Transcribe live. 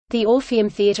The Orpheum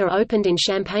Theatre opened in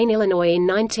Champaign, Illinois in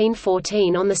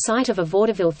 1914 on the site of a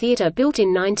vaudeville theatre built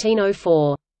in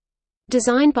 1904.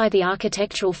 Designed by the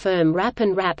architectural firm Rapp &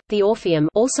 Rapp, the Orpheum,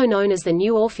 also known as the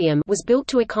New Orpheum, was built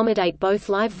to accommodate both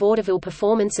live vaudeville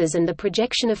performances and the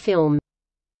projection of film.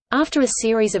 After a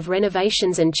series of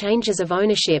renovations and changes of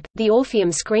ownership, the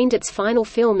Orpheum screened its final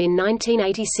film in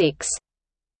 1986.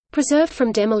 Preserved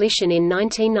from demolition in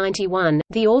 1991,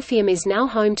 the Orpheum is now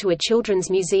home to a children's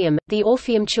museum, the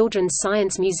Orpheum Children's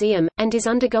Science Museum, and is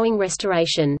undergoing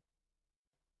restoration.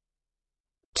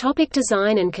 Topic: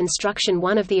 design and construction.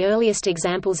 One of the earliest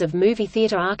examples of movie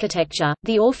theater architecture,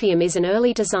 the Orpheum is an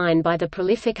early design by the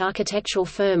prolific architectural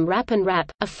firm Rapp &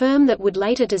 Rapp, a firm that would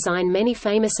later design many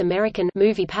famous American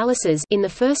movie palaces in the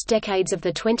first decades of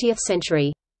the 20th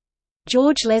century.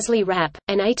 George Leslie Rapp,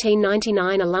 an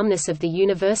 1899 alumnus of the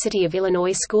University of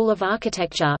Illinois School of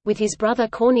Architecture, with his brother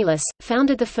Cornelius,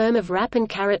 founded the firm of Rapp &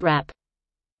 Carrot Rapp.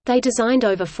 They designed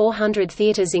over 400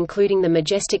 theaters including the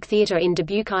Majestic Theater in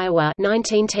Dubuque, Iowa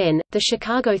 1910, the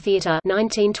Chicago Theater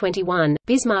 1921,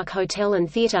 Bismarck Hotel and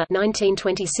Theater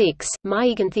 1926,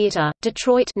 Meigen Theater,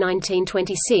 Detroit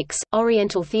 1926,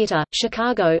 Oriental Theater,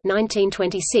 Chicago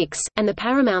 1926, and the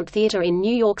Paramount Theater in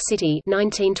New York City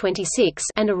 1926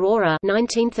 and Aurora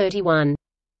 1931.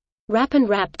 Rapp &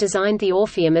 Rapp designed the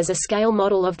Orpheum as a scale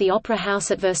model of the Opera House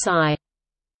at Versailles.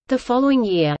 The following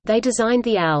year, they designed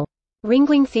the Al.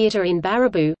 Ringling Theatre in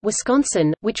Baraboo,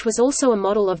 Wisconsin, which was also a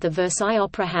model of the Versailles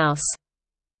Opera House.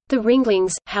 The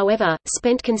Ringlings, however,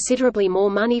 spent considerably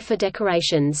more money for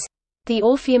decorations. The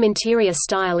Orpheum interior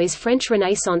style is French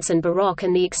Renaissance and Baroque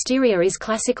and the exterior is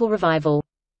Classical Revival.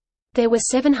 There were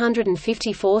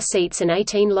 754 seats and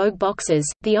 18 loge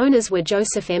boxes. The owners were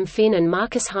Joseph M. Finn and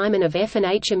Marcus Hyman of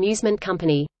F&H Amusement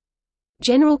Company.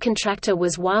 General contractor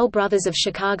was Weil Brothers of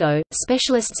Chicago,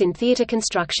 specialists in theater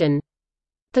construction.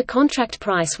 The contract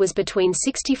price was between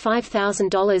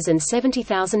 $65,000 and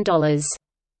 $70,000.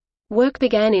 Work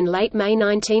began in late May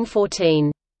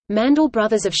 1914. Mandel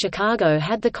Brothers of Chicago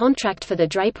had the contract for the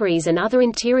draperies and other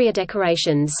interior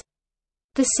decorations.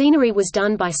 The scenery was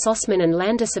done by Sossman and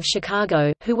Landis of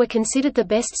Chicago, who were considered the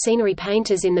best scenery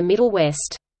painters in the Middle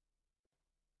West.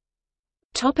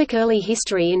 Early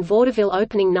history in vaudeville.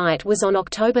 Opening night was on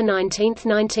October 19,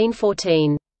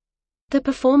 1914. The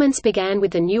performance began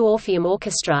with the New Orpheum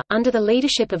Orchestra, under the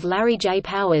leadership of Larry J.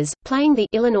 Powers, playing the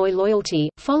Illinois Loyalty,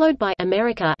 followed by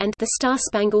America and the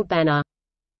Star-Spangled Banner.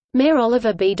 Mayor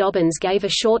Oliver B. Dobbins gave a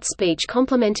short speech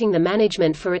complimenting the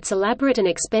management for its elaborate and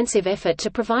expensive effort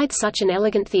to provide such an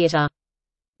elegant theater.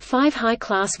 5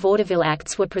 high-class vaudeville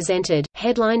acts were presented,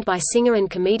 headlined by singer and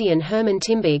comedian Herman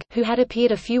Timbig, who had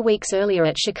appeared a few weeks earlier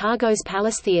at Chicago's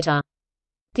Palace Theater.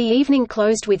 The evening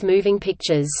closed with moving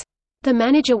pictures. The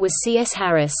manager was C.S.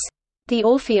 Harris. The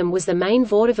Orpheum was the main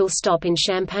vaudeville stop in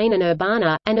Champaign and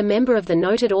Urbana, and a member of the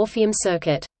noted Orpheum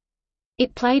circuit.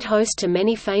 It played host to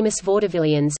many famous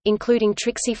vaudevillians, including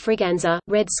Trixie Friganza,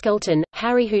 Red Skelton,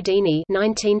 Harry Houdini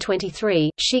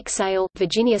 (1923), Chic Sale,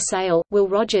 Virginia Sale, Will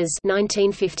Rogers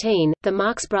 (1915), the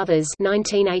Marx Brothers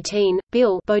 (1918),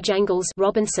 Bill Bojangles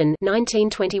Robinson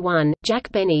 (1921),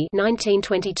 Jack Benny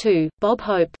 (1922), Bob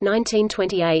Hope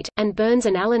 (1928), and Burns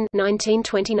and Allen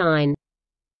 (1929).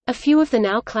 A few of the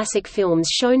now classic films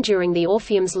shown during the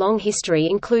Orpheum's long history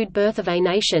include Birth of a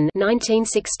Nation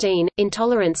 (1916),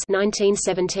 Intolerance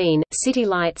 (1917), City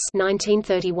Lights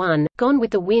 (1931), Gone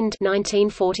with the Wind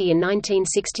 (1940 and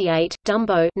 1968),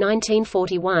 Dumbo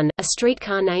 (1941), A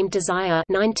Streetcar Named Desire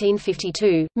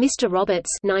 (1952), Mr.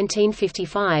 Roberts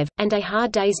 (1955), and A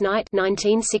Hard Day's Night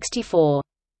 (1964).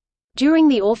 During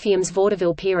the Orpheum's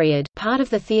vaudeville period, part of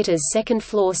the theater's second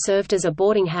floor served as a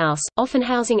boarding house, often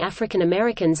housing African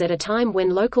Americans at a time when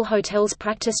local hotels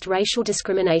practiced racial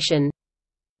discrimination.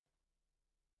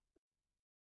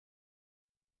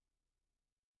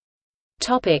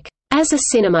 As a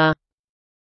cinema.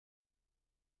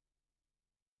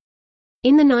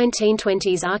 In the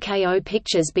 1920s RKO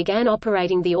Pictures began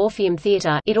operating the Orpheum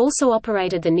Theatre. It also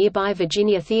operated the nearby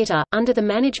Virginia Theatre. Under the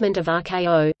management of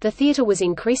RKO, the theatre was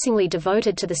increasingly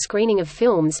devoted to the screening of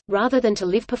films, rather than to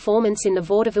live performance in the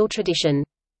vaudeville tradition.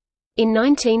 In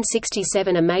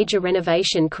 1967 a major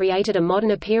renovation created a modern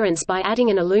appearance by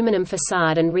adding an aluminum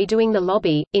facade and redoing the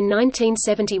lobby. In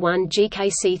 1971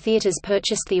 GKC Theatres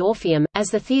purchased the Orpheum, as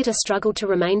the theatre struggled to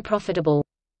remain profitable.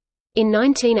 In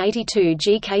 1982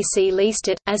 GKC leased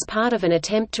it, as part of an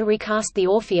attempt to recast the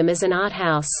Orpheum as an art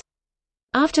house.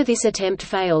 After this attempt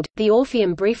failed, the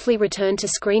Orpheum briefly returned to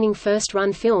screening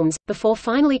first-run films, before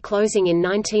finally closing in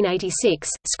 1986,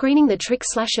 screening the trick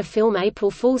slasher film April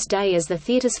Fool's Day as the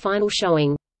theater's final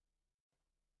showing.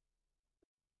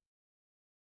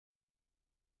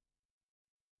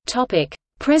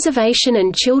 Preservation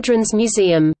and Children's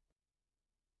Museum.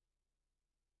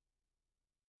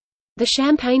 The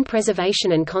Champaign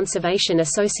Preservation and Conservation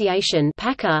Association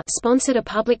sponsored a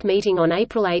public meeting on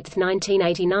April 8,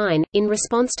 1989, in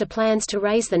response to plans to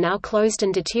raise the now closed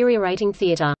and deteriorating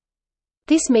theatre.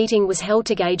 This meeting was held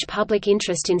to gauge public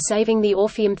interest in saving the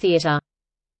Orpheum Theatre.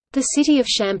 The city of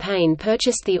Champaign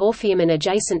purchased the Orpheum and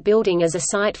adjacent building as a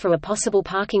site for a possible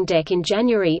parking deck in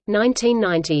January,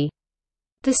 1990.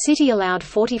 The city allowed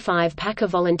 45 PACA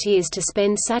volunteers to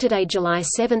spend Saturday, July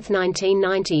 7,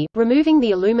 1990, removing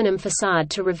the aluminum facade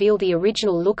to reveal the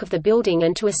original look of the building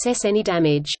and to assess any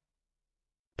damage.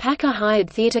 PACA hired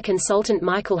theatre consultant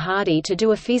Michael Hardy to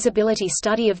do a feasibility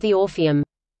study of the Orpheum.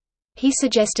 He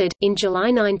suggested, in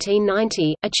July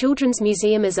 1990, a children's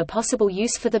museum as a possible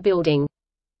use for the building.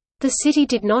 The city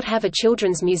did not have a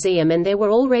children's museum and there were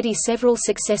already several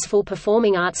successful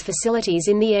performing arts facilities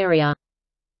in the area.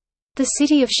 The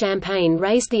city of Champaign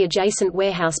razed the adjacent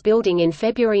warehouse building in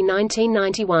February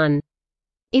 1991.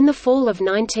 In the fall of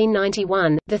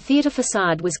 1991, the theatre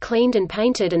facade was cleaned and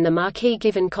painted and the marquee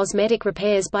given cosmetic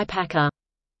repairs by PACA.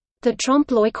 The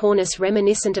trompe-l'oeil cornice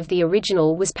reminiscent of the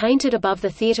original was painted above the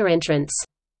theatre entrance.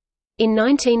 In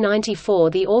 1994,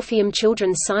 the Orpheum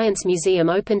Children's Science Museum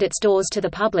opened its doors to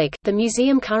the public. The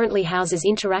museum currently houses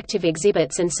interactive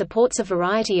exhibits and supports a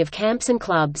variety of camps and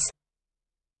clubs.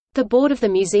 The board of the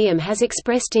museum has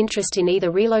expressed interest in either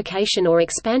relocation or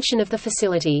expansion of the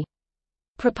facility.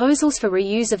 Proposals for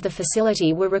reuse of the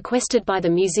facility were requested by the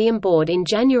museum board in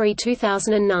January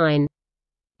 2009.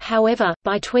 However,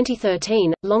 by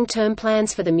 2013, long-term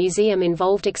plans for the museum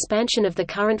involved expansion of the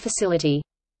current facility.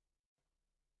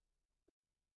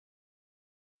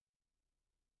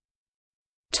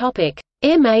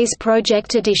 Air Maze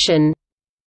Project Edition.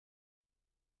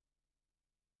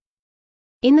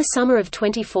 In the summer of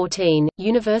 2014,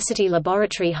 University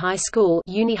Laboratory High School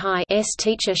Uni-High's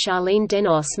teacher Charlene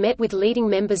Denos met with leading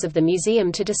members of the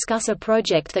museum to discuss a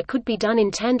project that could be done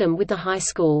in tandem with the high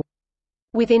school.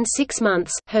 Within 6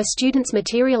 months, her students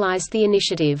materialized the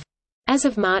initiative. As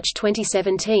of March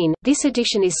 2017, this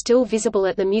edition is still visible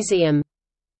at the museum.